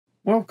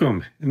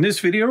Welcome. In this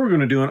video, we're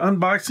going to do an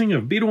unboxing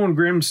of BEADLE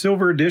Grimm'S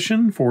Silver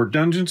Edition for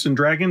Dungeons &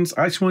 Dragons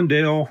Icewind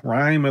Dale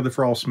Rime of the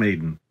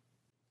Frostmaiden.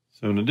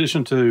 So in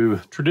addition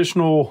to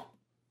traditional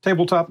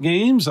tabletop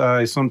games,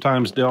 I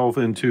sometimes delve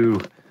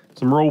into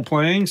some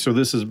role-playing. So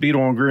this is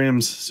BEADLE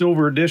Grimm'S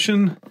Silver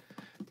Edition.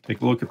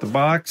 Take a look at the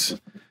box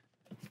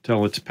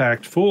until it's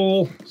packed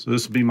full. So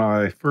this will be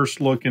my first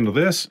look into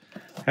this.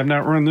 Have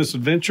not run this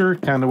adventure,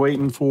 kind of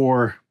waiting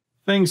for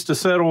things to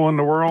settle in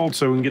the world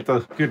so we can get the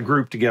good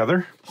group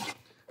together.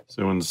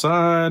 So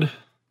inside,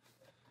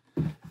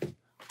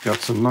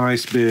 got some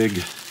nice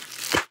big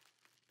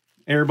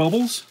air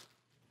bubbles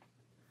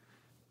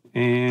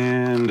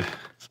and a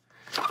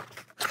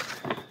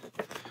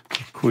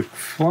quick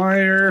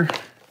flyer,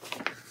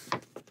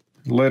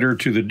 letter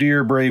to the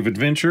dear brave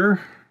adventurer.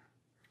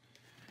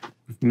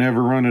 We've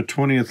never run a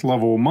 20th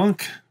level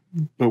monk,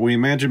 but we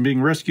imagine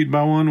being rescued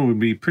by one would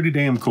be pretty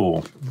damn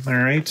cool. All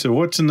right, so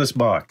what's in this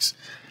box?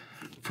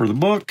 For the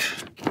book,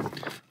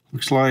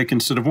 looks like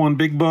instead of one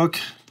big book,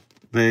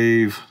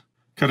 they've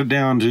cut it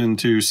down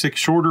into 6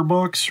 shorter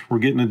books. We're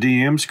getting a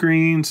DM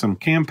screen, some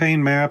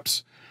campaign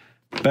maps,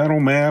 battle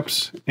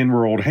maps,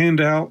 in-world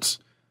handouts,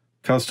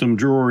 custom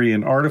jewelry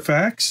and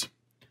artifacts,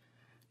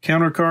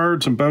 counter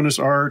cards and bonus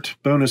art,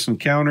 bonus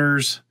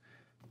encounters,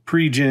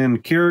 pre-gen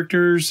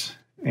characters,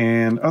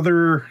 and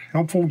other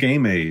helpful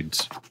game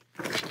aids.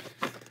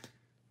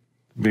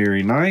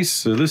 Very nice.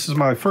 So this is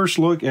my first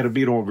look at a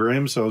BEADLE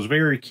Grimm, so I was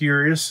very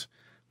curious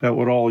about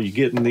what all you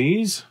get in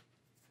these.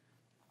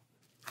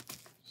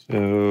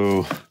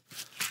 So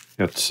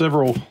got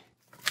several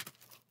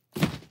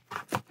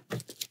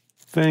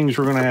things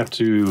we're going to have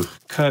to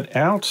cut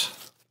out.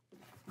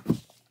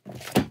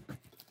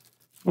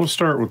 We'll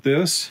start with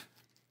this.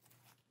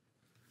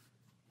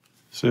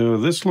 So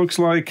this looks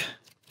like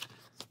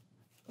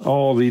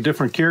all the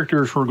different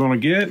characters we're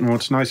going to get, and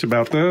what's nice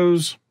about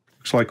those,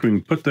 looks like we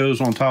can put those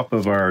on top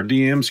of our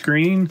DM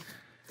screen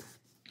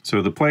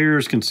so the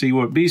players can see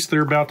what beast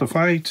they're about to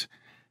fight.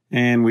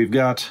 And we've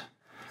got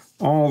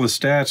all the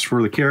stats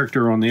for the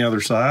character on the other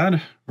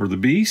side, or the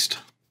beast.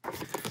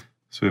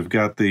 So we've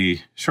got the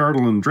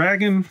Chatelaine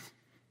Dragon,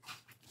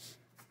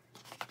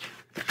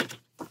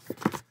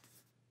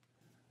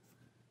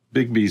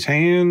 Bigby's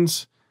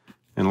hands,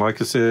 and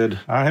like I said,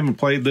 I haven't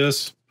played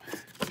this.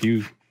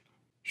 You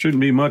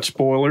shouldn't be much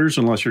spoilers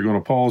unless you're going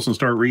to pause and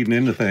start reading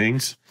into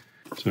things.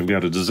 So we've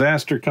got a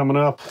disaster coming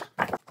up.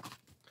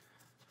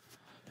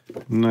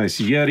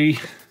 Nice Yeti.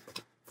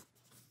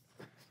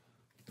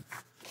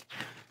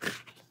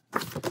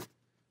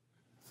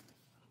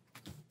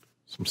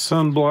 Some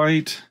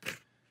Sunblight.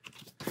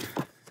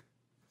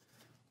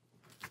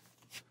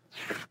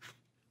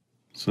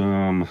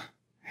 Some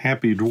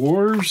Happy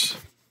Dwarves.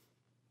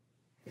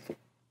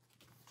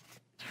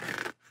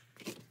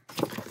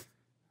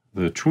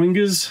 The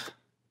Twingas.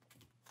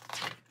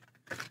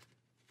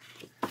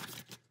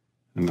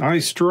 An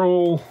Ice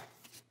Troll,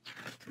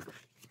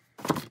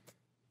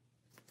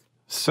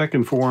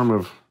 second form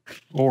of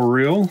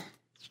Oriel,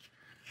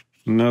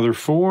 another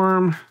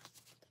form,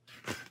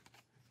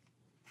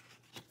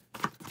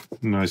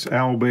 nice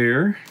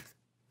owlbear,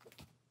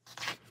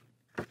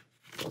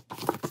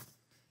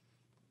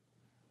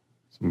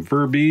 some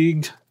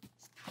Verbeeg,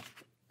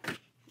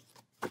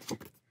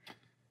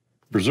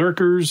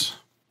 Berserkers,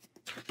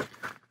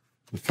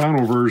 the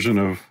final version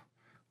of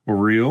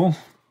Oriel,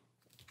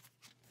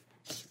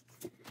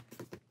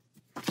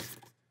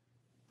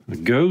 a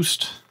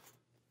ghost,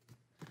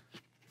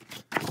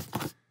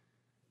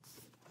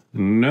 a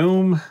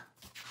gnome,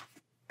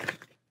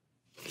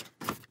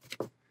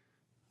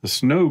 a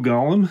snow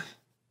golem,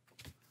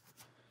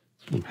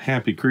 a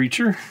happy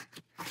creature,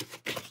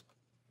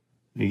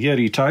 a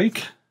yeti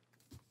tyke,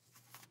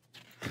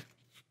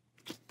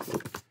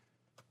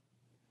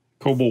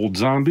 kobold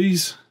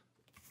zombies,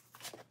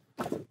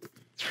 a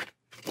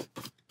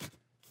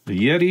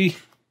yeti,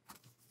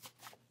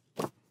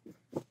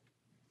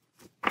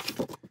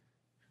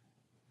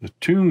 the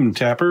Tomb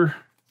Tapper,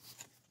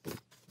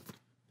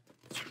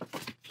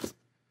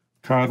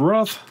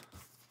 Codroth,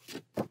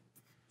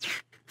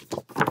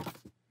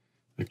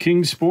 the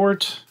King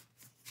Sport,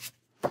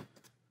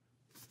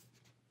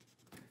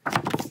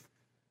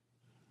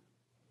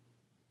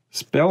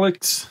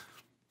 Spellix,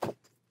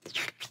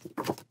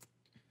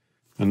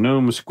 a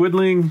Gnome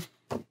Squidling,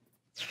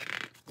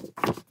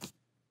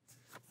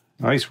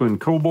 Icewind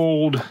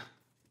Kobold,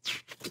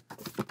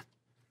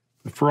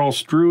 the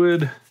Frost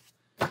Druid,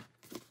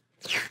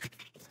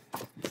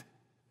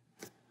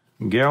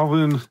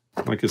 Galvin.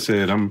 Like I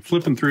said, I'm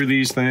flipping through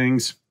these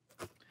things.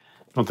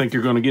 Don't think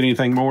you're going to get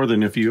anything more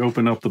than if you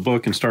open up the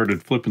book and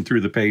started flipping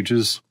through the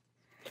pages.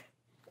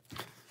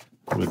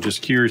 But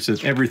just curious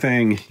at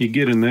everything you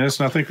get in this.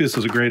 And I think this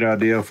is a great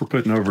idea for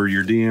putting over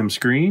your DM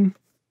screen.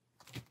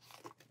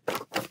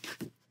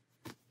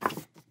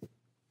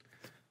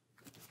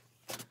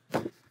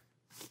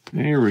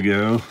 There we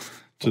go.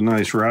 It's a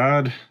nice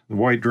ride. The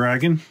White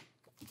Dragon.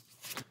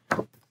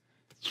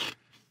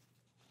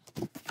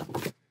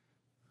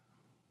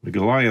 The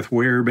Goliath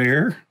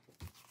Werebear.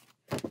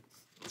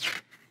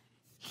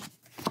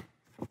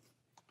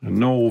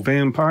 Knoll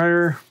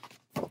vampire.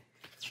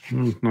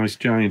 Nice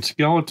giant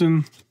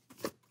skeleton.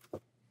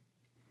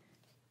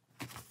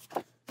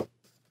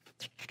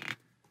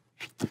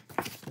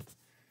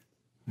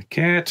 A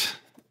cat.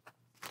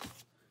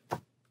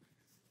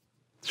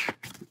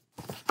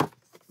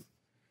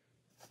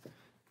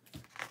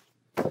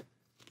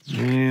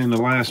 And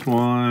the last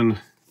one,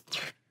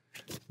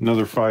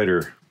 another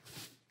fighter.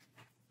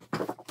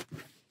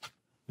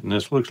 And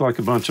this looks like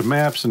a bunch of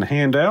maps and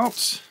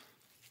handouts.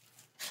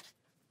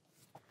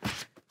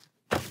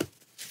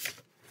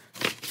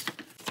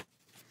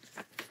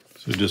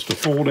 So just a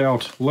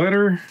fold-out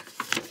letter.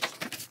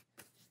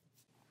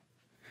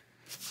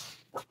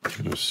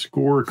 And a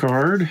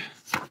scorecard.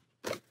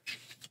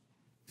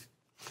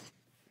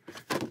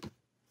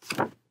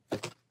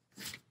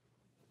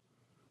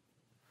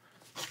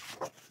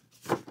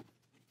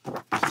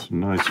 Some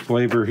nice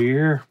flavor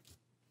here.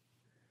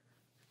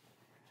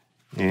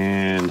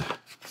 And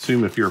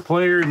assume if you're a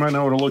player, you might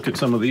know how to look at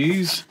some of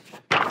these.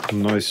 A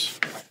nice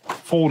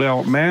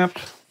fold-out map.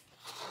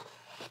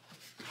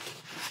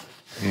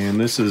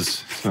 And this is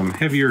some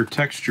heavier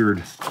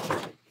textured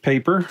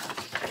paper.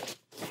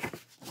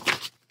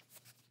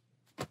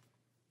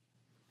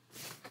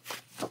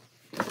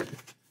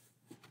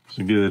 It's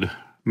a good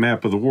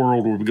map of the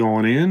world we're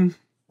going in.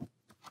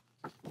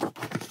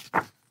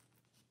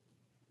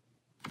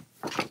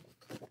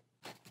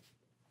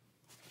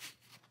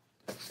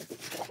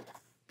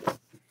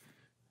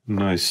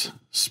 Nice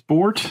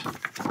sport.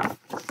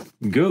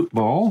 Goat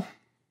ball.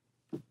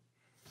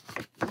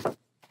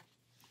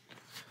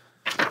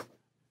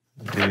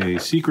 A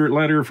secret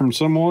letter from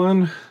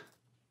someone.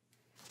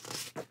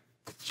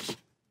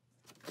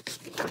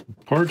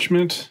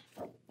 Parchment.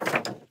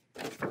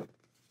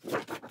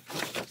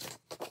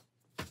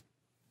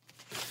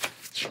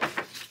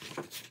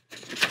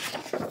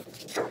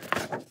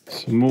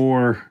 Some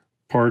more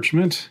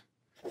parchment.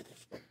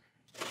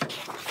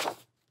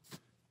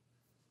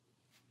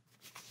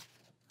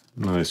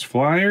 Nice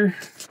flyer.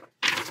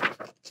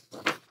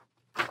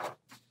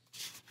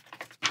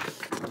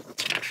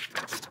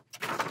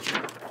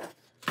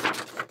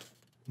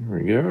 There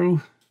we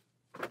go.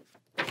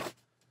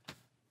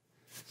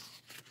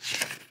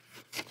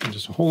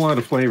 Just a whole lot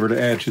of flavor to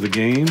add to the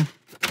game.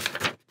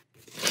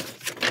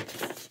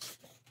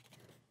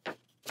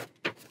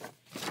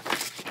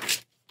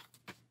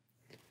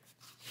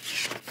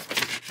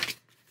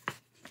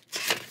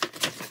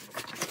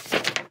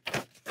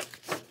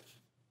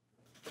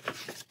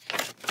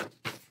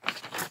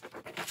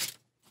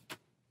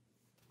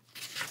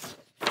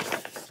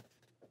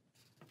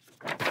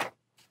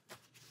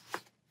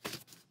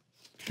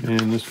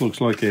 And this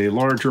looks like a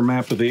larger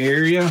map of the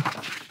area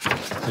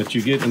that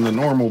you get in the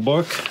normal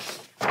book.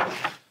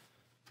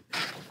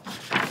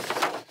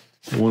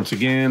 Once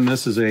again,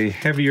 this is a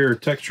heavier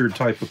textured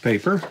type of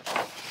paper.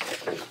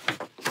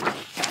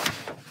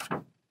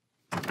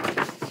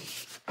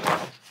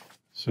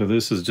 So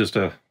this is just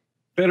a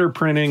better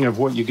printing of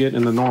what you get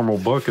in the normal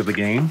book of the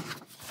game.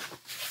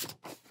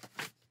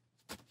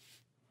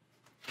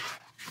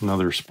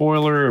 Another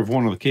spoiler of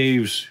one of the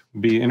caves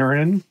we'll be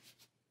entering.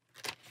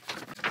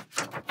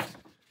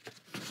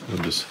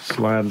 We'll just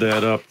slide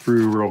that up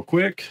through real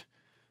quick.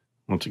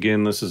 Once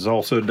again, this is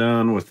also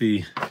done with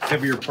the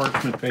heavier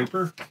parchment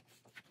paper.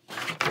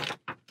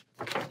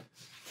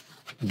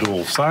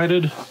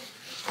 Dual-sided.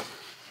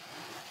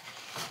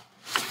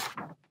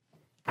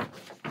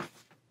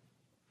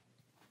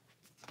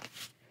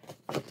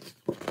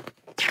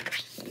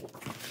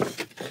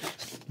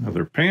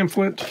 Another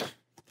pamphlet.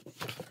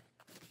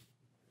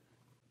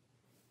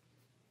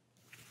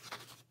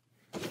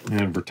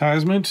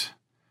 Advertisement.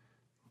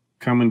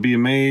 Come and be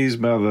amazed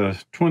by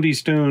the 20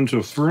 stones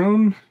of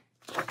throne.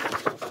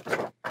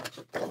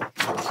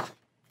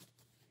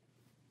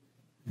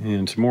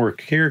 And some more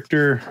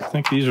character. I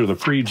think these are the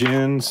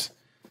pre-gens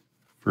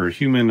for a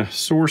human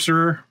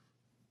sorcerer.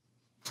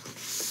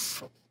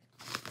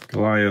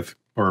 Goliath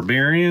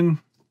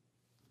barbarian.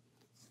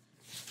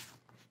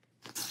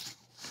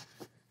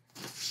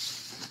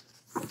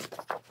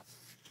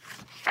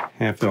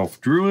 Half-elf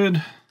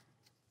druid.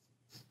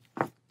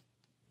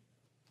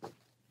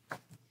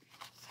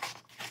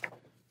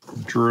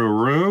 Drow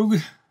rogue.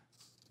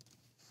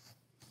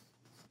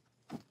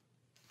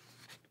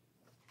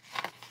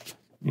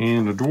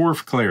 And a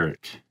dwarf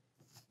cleric.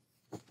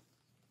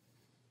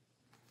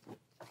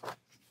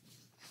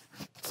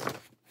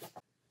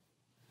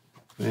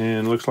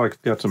 And looks like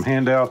it's got some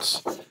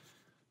handouts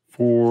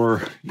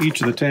for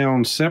each of the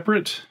towns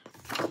separate.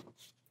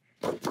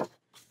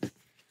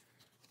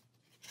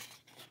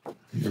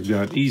 We've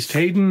got East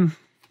Hayden,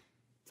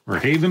 or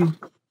Haven,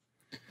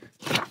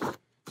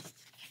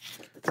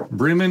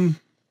 Bremen,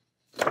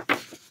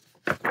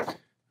 of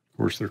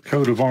course their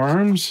coat of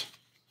arms,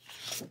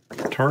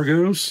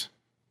 Targos.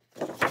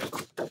 Of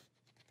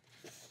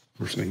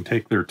course they can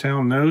take their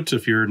town notes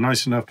if you're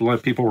nice enough to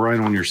let people write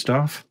on your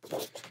stuff.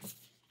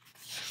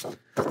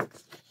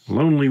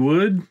 Lonely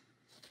Wood,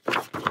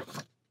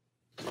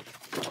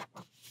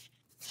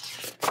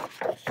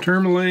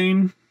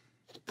 Tourmaline,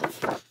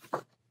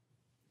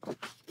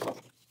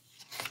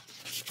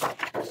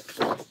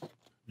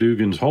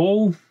 Dugan's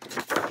Hole,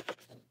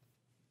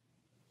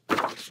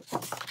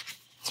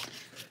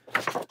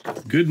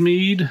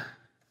 Goodmead,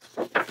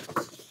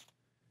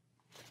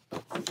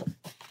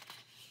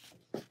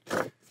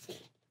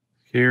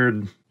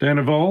 Caird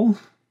Danival,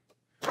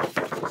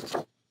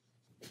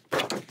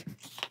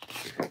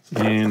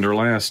 and our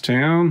last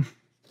town,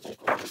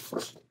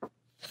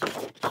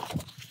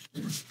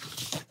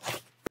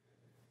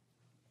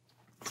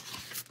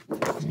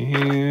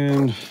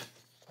 and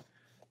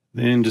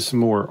then just some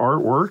more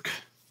artwork.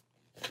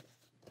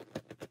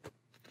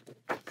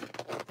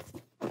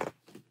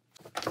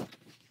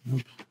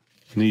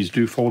 And these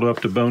do fold up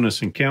to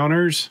bonus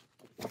encounters.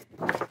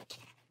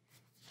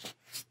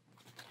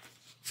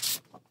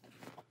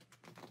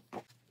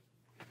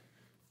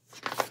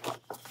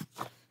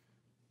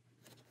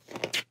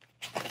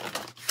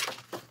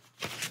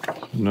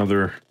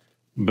 Another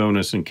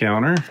bonus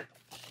encounter.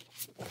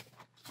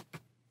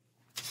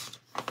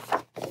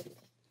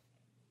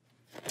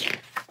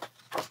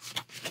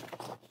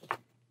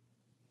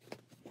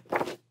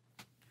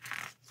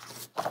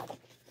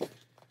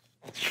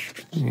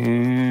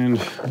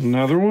 And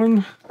another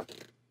one.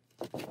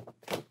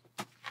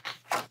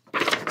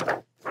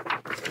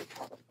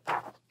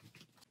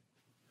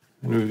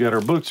 And we've got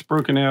our books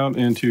broken out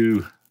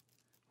into,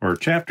 or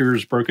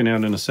chapters broken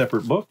out into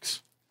separate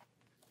books.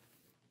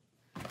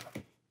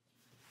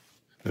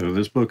 So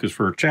this book is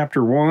for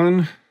chapter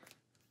 1.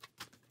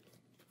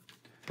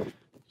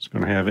 It's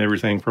going to have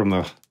everything from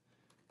the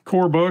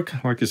core book,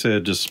 like I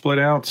said, just split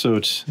out so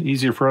it's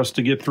easier for us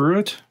to get through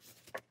it.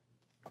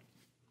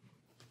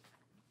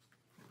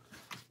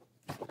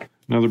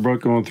 Another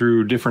book going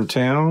through different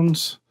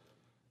towns,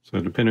 so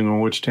depending on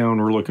which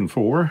town we're looking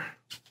for.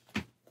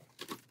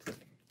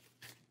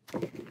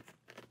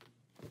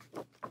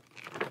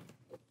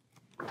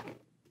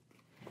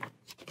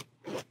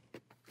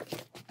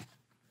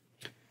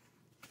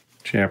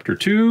 Chapter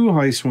 2,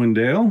 Icewind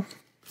Dale.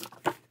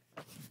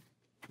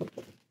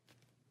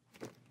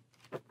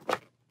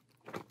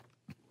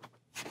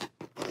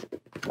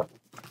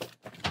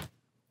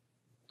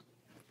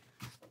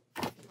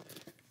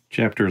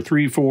 Chapter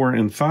 3, 4,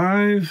 and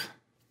 5.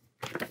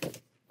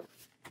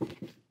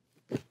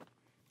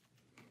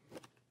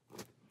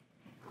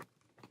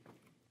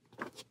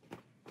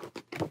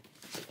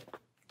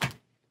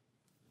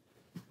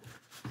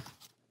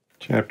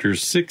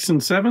 Chapters 6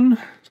 and 7.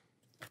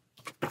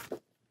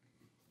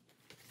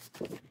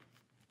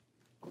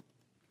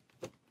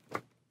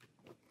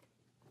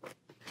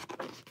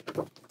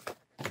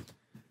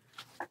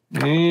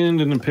 And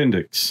an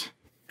appendix.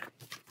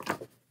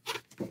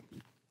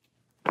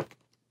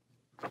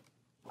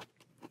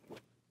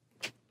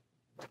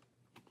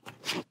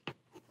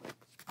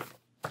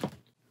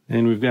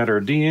 And we've got our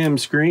DM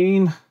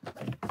screen.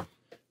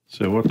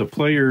 So what the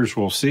players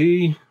will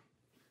see,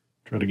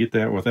 try to get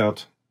that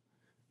without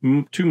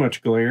too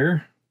much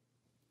glare.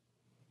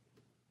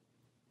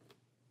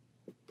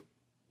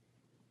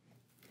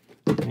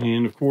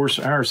 And of course,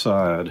 our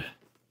side.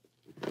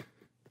 So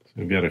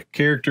we've got a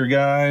character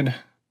guide,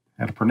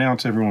 how to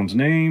pronounce everyone's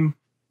name,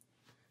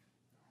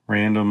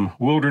 random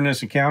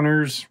wilderness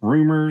encounters,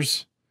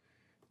 rumors,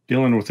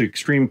 dealing with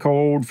extreme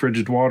cold,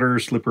 frigid water,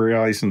 slippery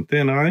ice, and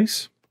thin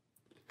ice.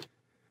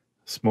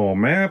 Small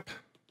map,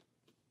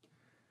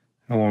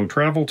 how long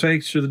travel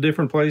takes to the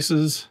different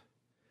places,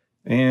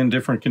 and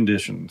different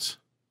conditions.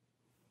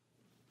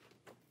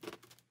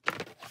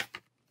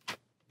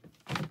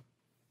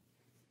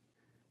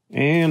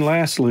 And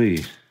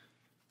lastly,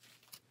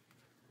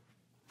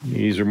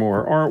 these are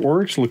more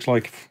artworks. Looks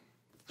like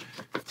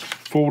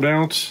fold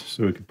outs,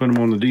 so we can put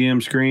them on the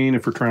DM screen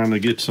if we're trying to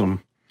get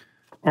some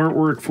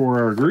artwork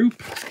for our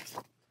group.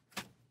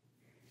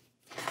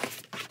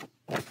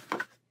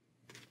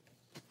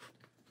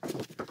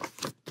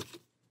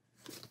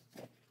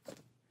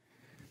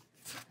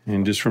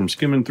 And just from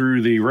skimming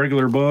through the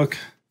regular book,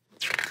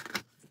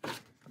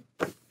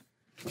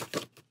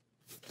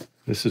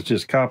 this is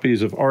just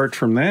copies of art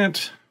from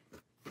that.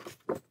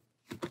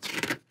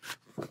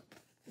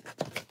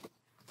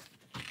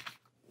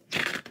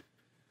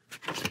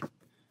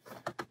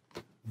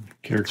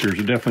 Characters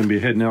will definitely be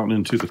heading out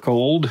into the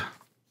cold.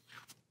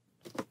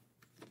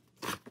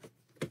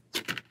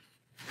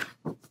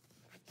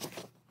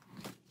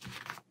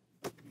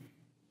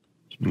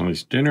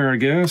 Nice dinner, I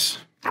guess.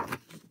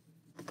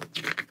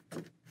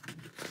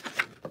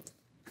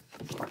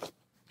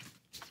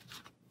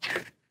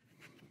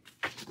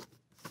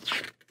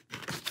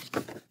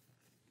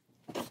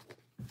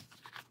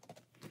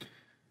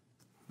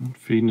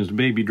 Feeding his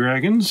baby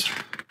dragons.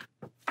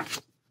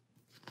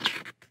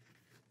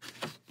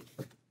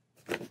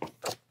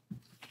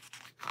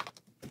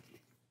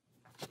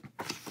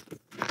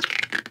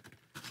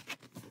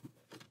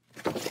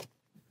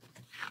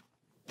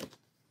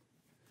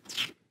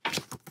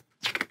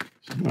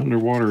 Some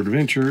underwater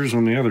adventures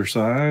on the other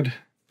side.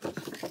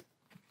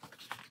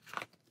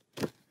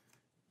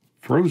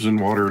 Frozen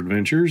water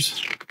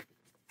adventures.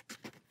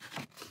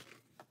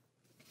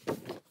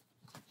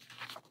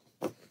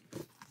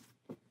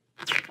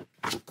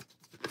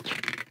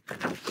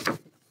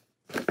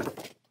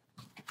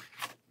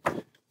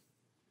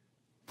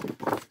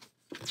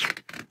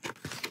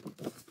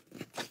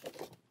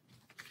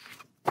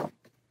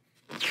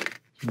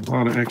 A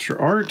lot of extra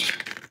art.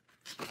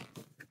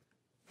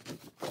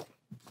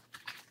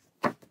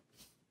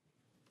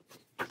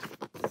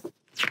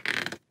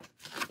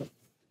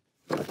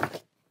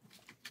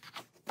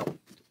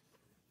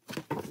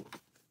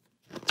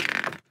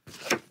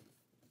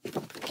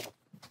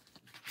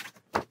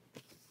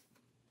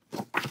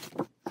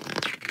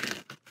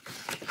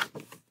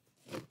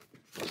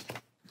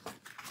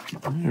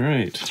 All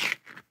right.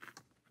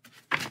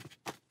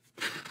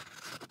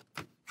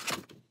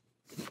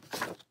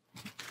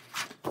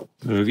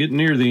 So getting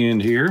near the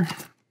end here.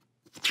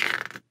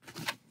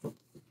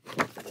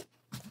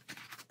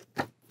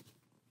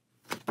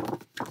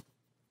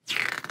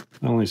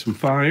 Only some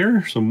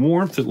fire, some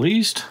warmth at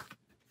least.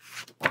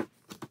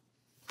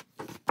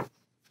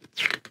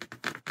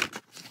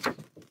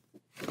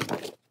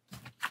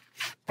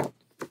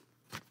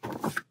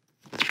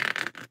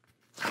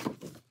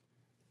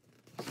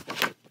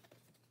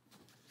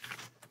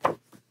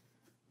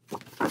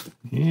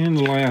 And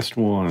the last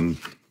one.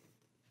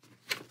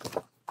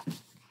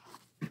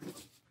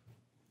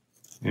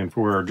 And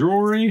for our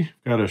jewelry,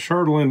 got a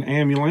Chandelier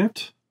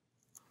amulet.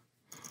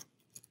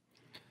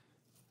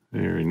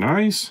 Very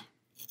nice.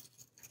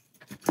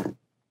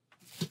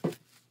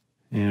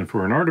 And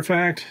for an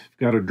artifact,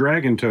 got a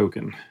dragon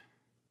token.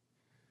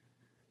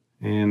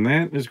 And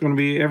that is going to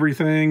be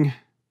everything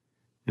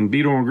in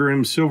BEADLE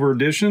Grimm'S Silver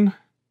Edition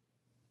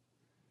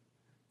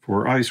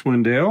for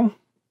Icewind Dale.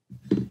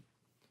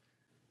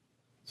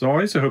 As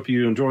always, I hope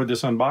you enjoyed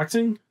this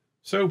unboxing.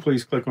 So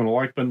please click on the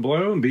like button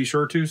below and be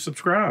sure to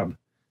subscribe.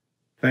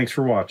 Thanks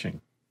for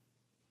watching.